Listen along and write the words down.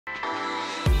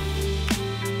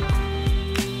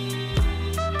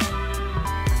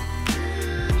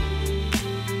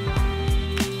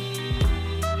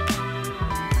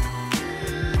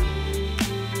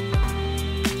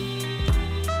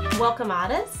Welcome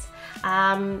artists,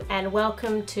 and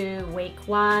welcome to week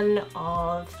 1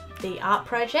 of the art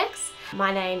projects.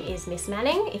 My name is Miss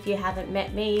Manning, if you haven't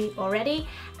met me already,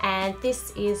 and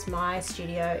this is my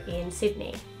studio in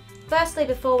Sydney. Firstly,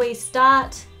 before we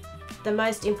start, the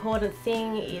most important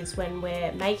thing is when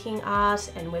we're making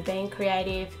art and we're being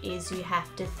creative is you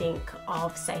have to think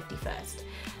of safety first.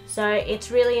 So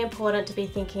it's really important to be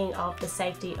thinking of the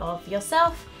safety of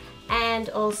yourself and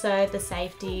also the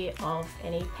safety of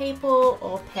any people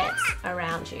or pets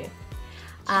around you.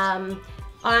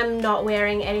 I'm not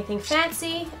wearing anything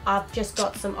fancy. I've just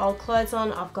got some old clothes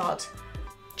on. I've got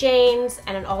jeans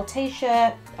and an old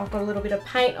t-shirt. I've got a little bit of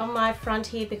paint on my front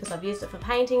here because I've used it for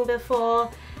painting before.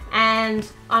 And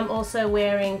I'm also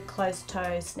wearing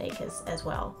closed-toe sneakers as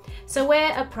well. So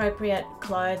wear appropriate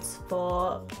clothes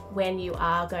for when you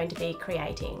are going to be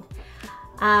creating.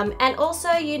 And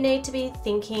also you need to be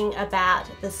thinking about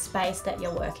the space that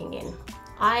you're working in.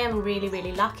 I am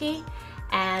really lucky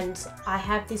and I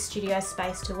have this studio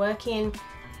space to work in,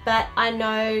 but I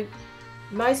know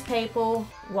most people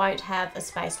won't have a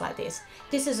space like this.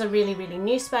 This is a really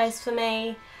new space for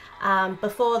me.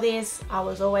 Before this, I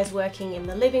was always working in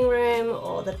the living room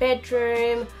or the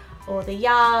bedroom or the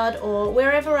yard or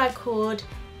wherever I could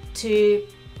to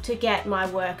get my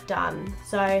work done.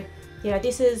 So, you know,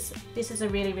 this is a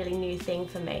really new thing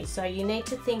for me. So you need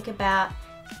to think about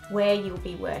where you'll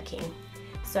be working.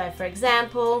 So for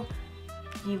example,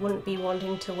 you wouldn't be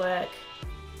wanting to work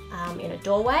in a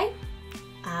doorway,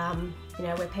 you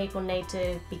know, where people need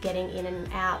to be getting in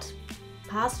and out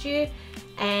past you,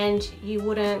 and you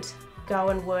wouldn't go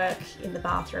and work in the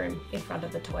bathroom in front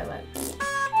of the toilet.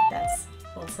 That's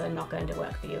also not going to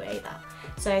work for you either.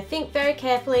 So think very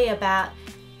carefully about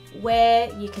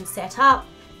where you can set up,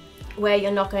 where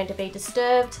you're not going to be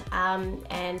disturbed,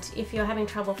 and if you're having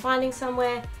trouble finding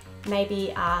somewhere,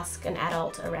 maybe ask an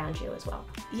adult around you as well.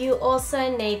 You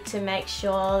also need to make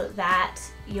sure that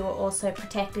you're also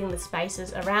protecting the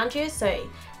spaces around you. So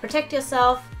protect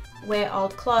yourself, wear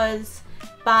old clothes,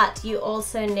 but you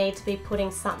also need to be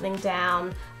putting something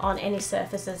down on any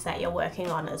surfaces that you're working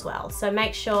on as well. So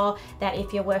make sure that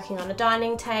if you're working on a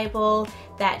dining table,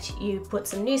 that you put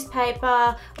some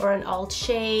newspaper or an old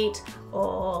sheet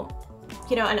or,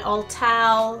 you know, an old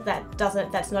towel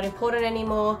that's not important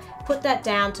anymore. Put that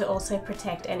down to also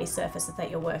protect any surfaces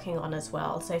that you're working on as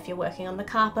well. So if you're working on the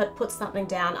carpet, put something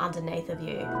down underneath of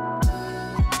you.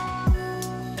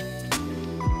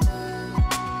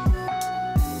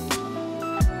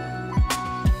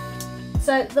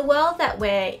 So the world that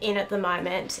we're in at the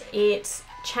moment, it's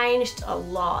changed a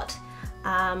lot.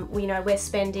 You know, we're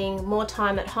spending more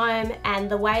time at home, and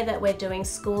the way that we're doing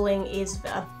schooling is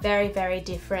a very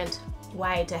different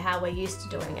way to how we're used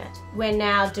to doing it. We're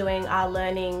now doing our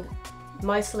learning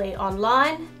mostly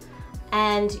online,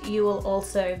 and you will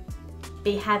also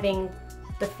be having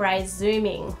the phrase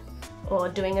Zooming or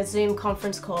doing a Zoom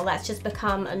conference call. That's just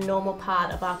become a normal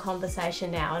part of our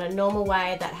conversation now, and a normal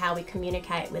way that how we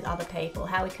communicate with other people,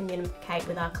 how we communicate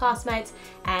with our classmates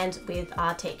and with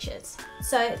our teachers.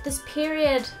 So this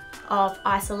period of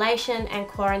isolation and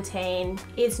quarantine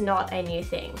is not a new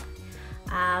thing.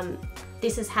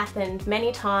 This has happened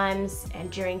many times and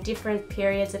during different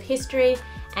periods of history,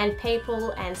 and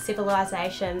people and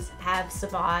civilizations have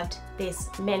survived this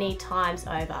many times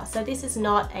over. So this is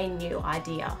not a new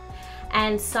idea.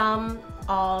 And some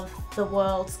of the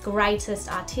world's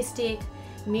greatest artistic,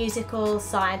 musical,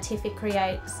 scientific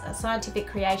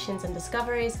creations and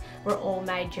discoveries were all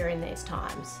made during these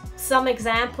times. Some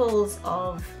examples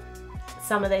of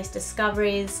some of these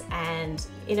discoveries and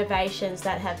innovations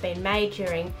that have been made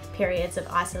during periods of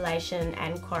isolation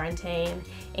and quarantine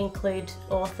include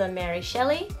author Mary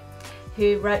Shelley,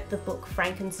 who wrote the book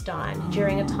Frankenstein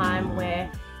during a time where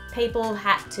people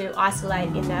had to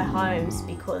isolate in their homes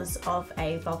because of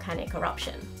a volcanic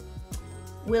eruption.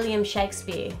 William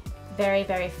Shakespeare,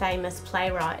 very famous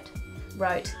playwright,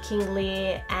 wrote King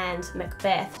Lear and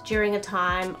Macbeth during a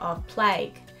time of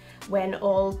plague when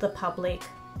all the public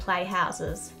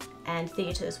playhouses and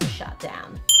theatres were shut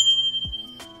down.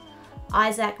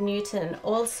 Isaac Newton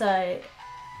also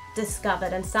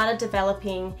discovered and started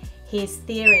developing his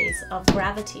theories of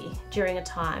gravity during a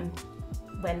time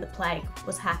when the plague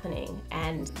was happening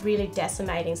and really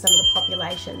decimating some of the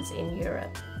populations in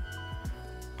Europe.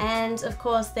 And of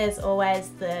course there's always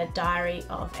the Diary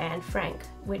of Anne Frank,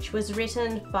 which was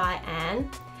written by Anne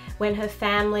when her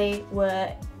family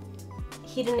were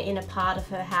hidden in a part of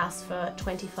her house for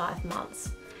 25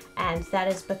 months, and that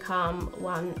has become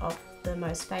one of the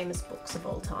most famous books of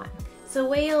all time. So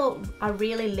we all are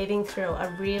really living through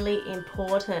a really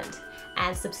important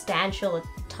and substantial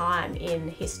time in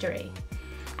history.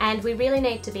 And we really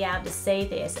need to be able to see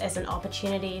this as an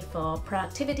opportunity for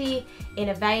productivity,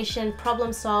 innovation,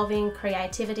 problem solving,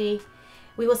 creativity.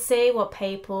 We will see what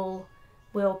people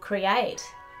will create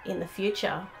in the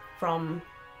future from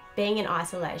being in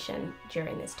isolation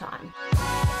during this time.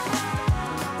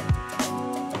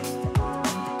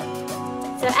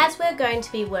 So as we're going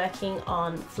to be working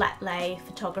on flat lay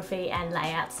photography and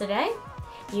layouts today,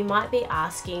 you might be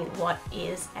asking, what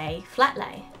is a flat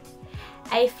lay?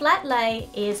 A flat lay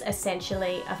is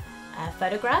essentially a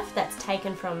photograph that's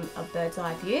taken from a bird's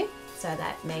eye view, so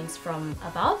that means from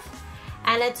above,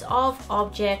 and it's of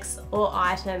objects or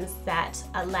items that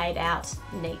are laid out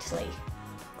neatly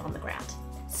on the ground.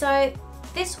 So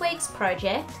this week's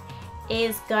project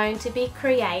is going to be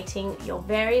creating your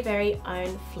very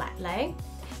own flat lay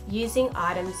using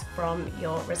items from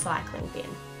your recycling bin.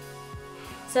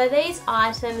 So these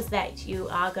items that you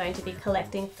are going to be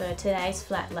collecting for today's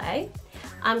flat lay,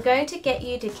 I'm going to get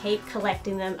you to keep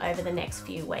collecting them over the next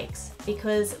few weeks,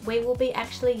 because we will be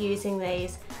actually using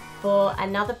these for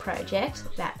another project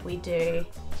that we do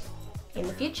in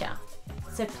the future.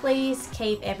 So please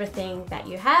keep everything that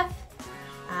you have,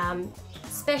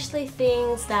 especially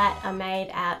things that are made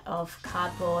out of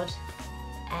cardboard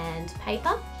and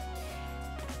paper.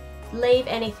 Leave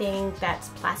anything that's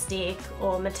plastic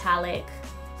or metallic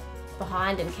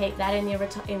behind and keep that in your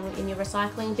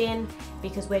recycling bin,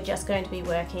 because we're just going to be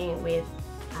working with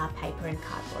paper and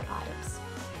cardboard items.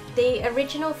 The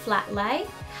original flat lay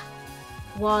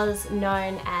was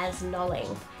known as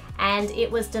knolling, and it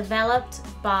was developed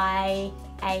by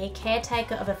a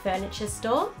caretaker of a furniture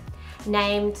store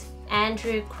named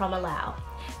Andrew Carlaw,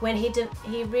 when he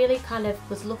really kind of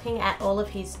was looking at all of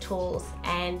his tools,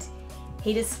 and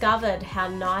he discovered how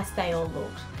nice they all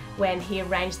looked when he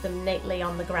arranged them neatly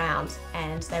on the ground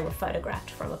and they were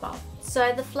photographed from above.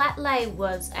 So the flat lay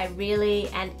was a really,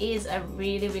 and is a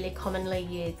really commonly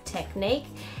used technique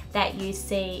that you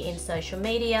see in social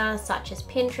media such as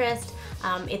Pinterest.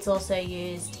 It's also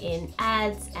used in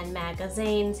ads and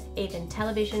magazines, even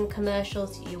television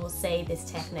commercials. You will see this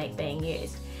technique being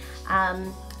used.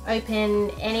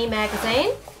 Open any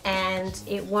magazine and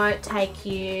it won't take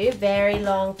you very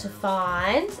long to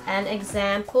find an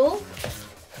example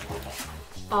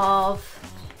of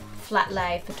flat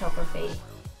lay photography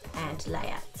and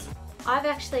layouts. I've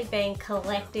actually been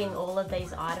collecting all of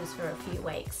these items for a few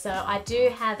weeks, so I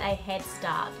do have a head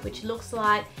start, which looks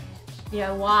like, you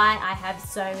know, why I have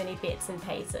so many bits and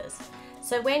pieces.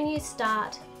 So when you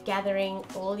start gathering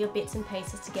all your bits and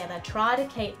pieces together, try to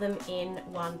keep them in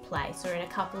one place or in a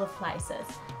couple of places.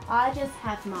 I just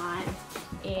have mine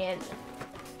in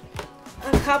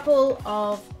a couple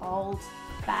of old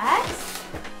bags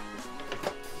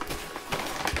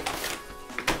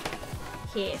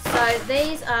here. So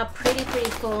these are pretty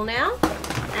full now,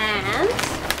 and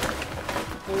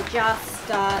we'll just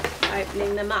start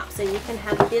opening them up so you can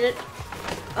have a bit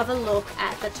of a look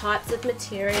at the types of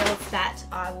materials that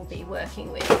I will be working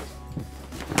with.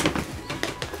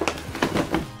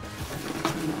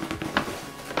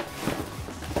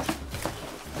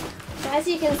 So as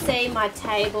you can see, my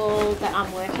table that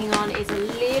I'm working on is a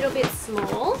little bit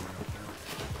small.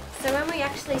 So when we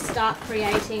actually start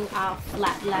creating our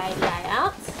flat lay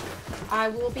layouts, I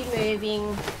will be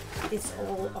moving this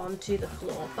all onto the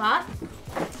floor, but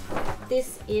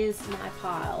this is my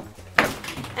pile.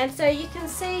 And so you can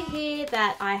see here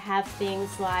that I have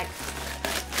things like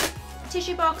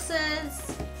tissue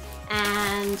boxes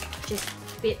and just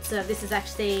bits of, this is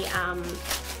actually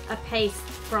a piece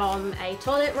from a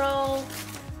toilet roll.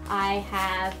 I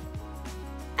have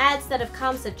ads that have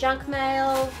come, so junk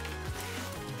mail,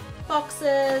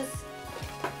 boxes,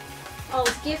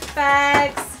 old gift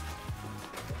bags.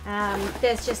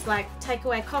 There's just like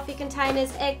takeaway coffee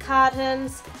containers, egg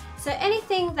cartons. So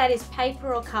anything that is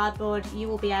paper or cardboard, you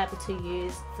will be able to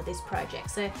use for this project.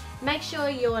 So make sure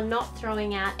you're not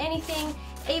throwing out anything,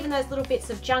 even those little bits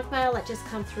of junk mail that just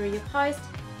come through your post.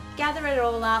 Gather it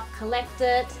all up, collect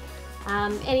it.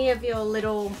 Any of your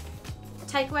little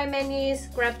takeaway menus,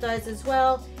 grab those as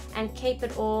well, and keep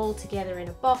it all together in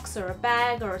a box or a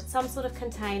bag or some sort of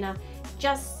container,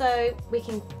 just so we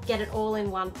can get it all in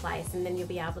one place, and then you'll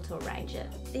be able to arrange it.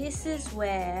 This is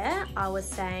where I was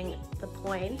saying the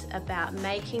point about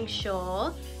making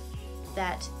sure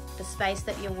that the space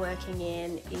that you're working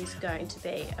in is going to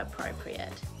be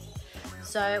appropriate.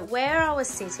 So where I was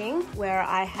sitting, where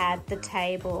I had the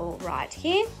table right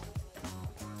here,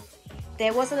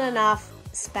 there wasn't enough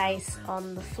space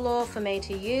on the floor for me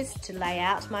to use to lay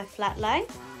out my flat lay.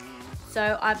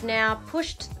 So I've now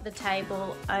pushed the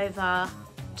table over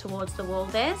towards the wall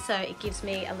there, so it gives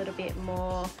me a little bit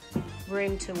more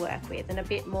room to work with and a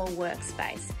bit more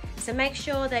workspace. So make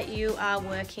sure that you are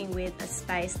working with a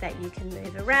space that you can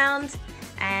move around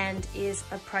and is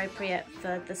appropriate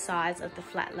for the size of the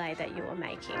flat lay that you are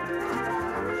making.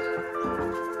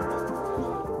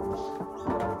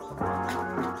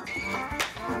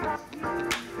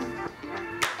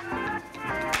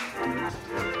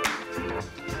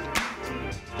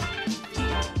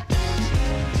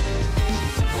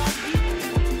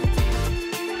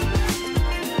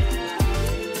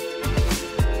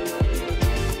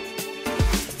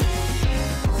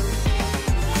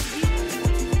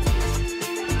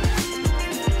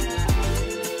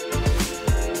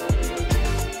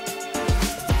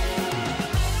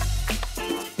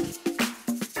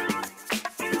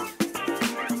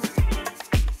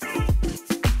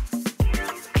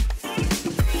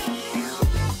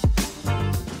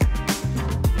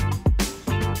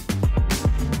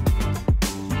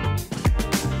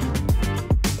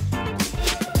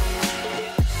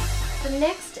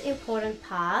 Important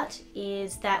part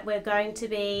is that we're going to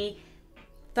be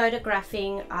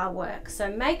photographing our work, so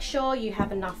make sure you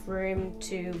have enough room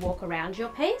to walk around your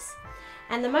piece.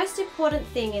 And the most important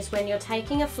thing is when you're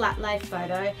taking a flat lay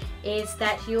photo is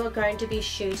that you are going to be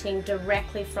shooting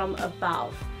directly from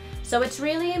above. So it's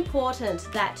really important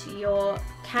that your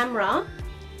camera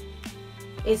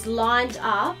is lined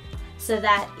up so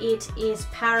that it is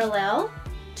parallel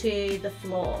to the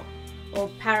floor or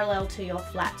parallel to your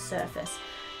flat surface.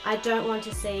 I don't want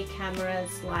to see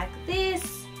cameras like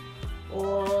this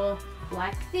or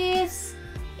like this.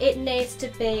 It needs to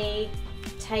be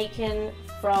taken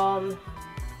from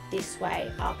this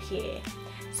way up here.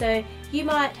 So you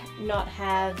might not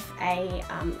have a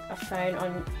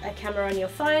camera on your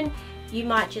phone. You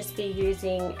might just be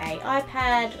using an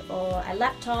iPad or a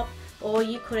laptop, or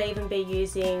you could even be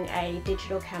using a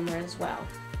digital camera as well.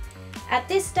 At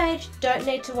this stage, don't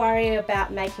need to worry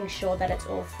about making sure that it's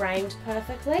all framed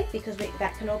perfectly, because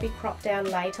that can all be cropped down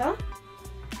later.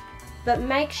 But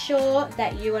make sure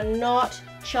that you are not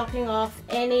chopping off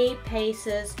any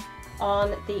pieces on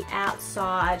the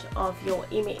outside of your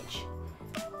image.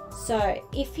 So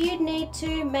if you need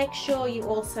to, make sure you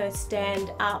also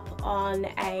stand up on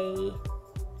a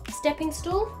stepping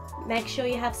stool. Make sure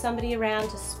you have somebody around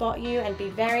to spot you, and be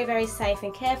very, very safe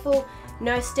and careful.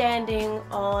 No standing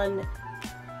on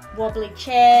wobbly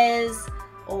chairs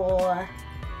or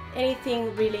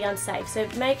anything really unsafe. So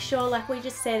make sure, like we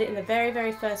just said in the very,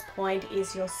 very first point,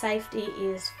 is your safety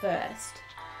is first.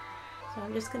 So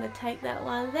I'm just going to take that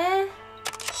one there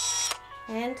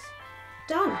and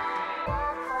done.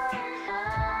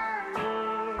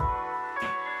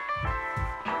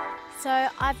 So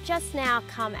I've just now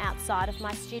come outside of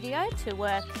my studio to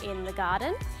work in the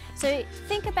garden. So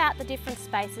think about the different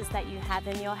spaces that you have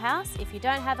in your house. If you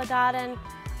don't have a garden,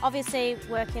 obviously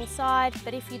work inside,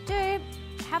 but if you do,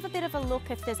 have a bit of a look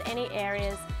if there's any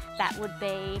areas that would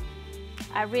be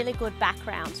a really good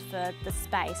background for the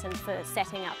space and for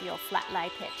setting up your flat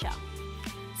lay picture.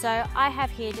 So I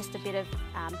have here just a bit of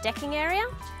decking area.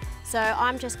 So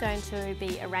I'm just going to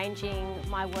be arranging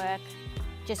my work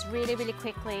just really, really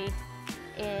quickly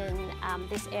in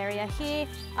this area here.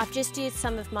 I've just used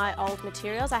some of my old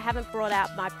materials. I haven't brought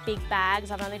out my big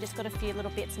bags. I've only just got a few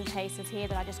little bits and pieces here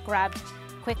that I just grabbed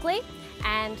quickly,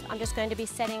 and I'm just going to be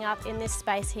setting up in this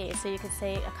space here so you can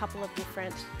see a couple of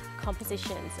different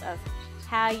compositions of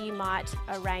how you might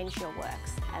arrange your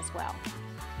works as well.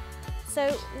 So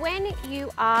when you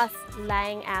are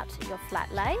laying out your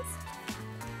flat lays,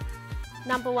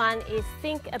 number one is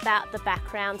think about the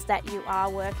backgrounds that you are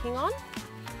working on.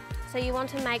 So you want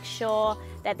to make sure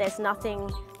that there's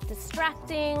nothing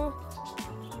distracting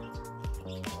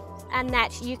and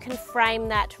that you can frame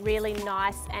that really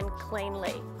nice and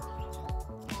cleanly.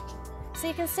 So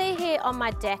you can see here on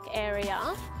my deck area,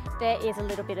 there is a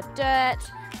little bit of dirt,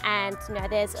 and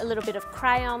there's a little bit of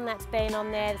crayon that's been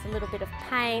on there, there's a little bit of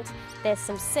paint, there's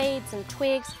some seeds and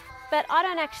twigs, but I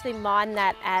don't actually mind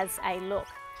that as a look.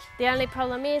 The only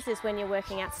problem is when you're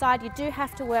working outside, you do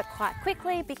have to work quite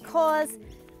quickly because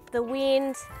the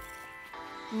wind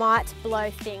might blow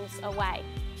things away.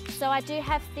 So I do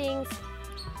have things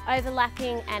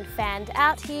overlapping and fanned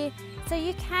out here, so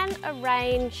you can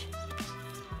arrange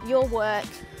your work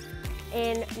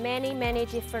in many, many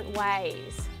different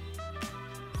ways.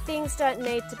 Things don't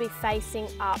need to be facing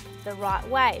up the right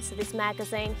way. So this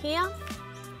magazine here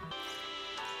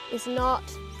is not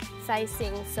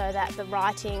facing so that the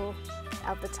writing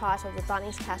of the title of the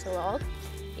Bunnings catalogue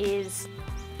is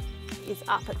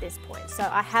up at this point. So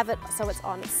I have it so it's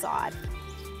on its side.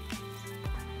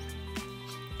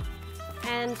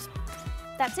 And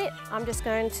that's it. I'm just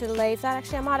going to leave that.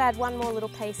 Actually, I might add one more little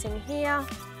piece in here.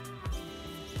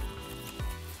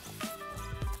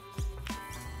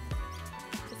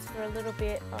 Just for a little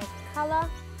bit of colour.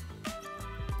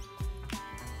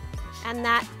 And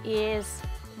that is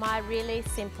my really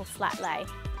simple flat lay.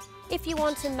 If you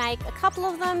want to make a couple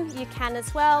of them, you can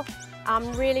as well.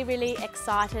 I'm really, really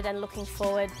excited and looking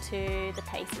forward to the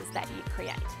pieces that you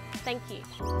create. Thank you.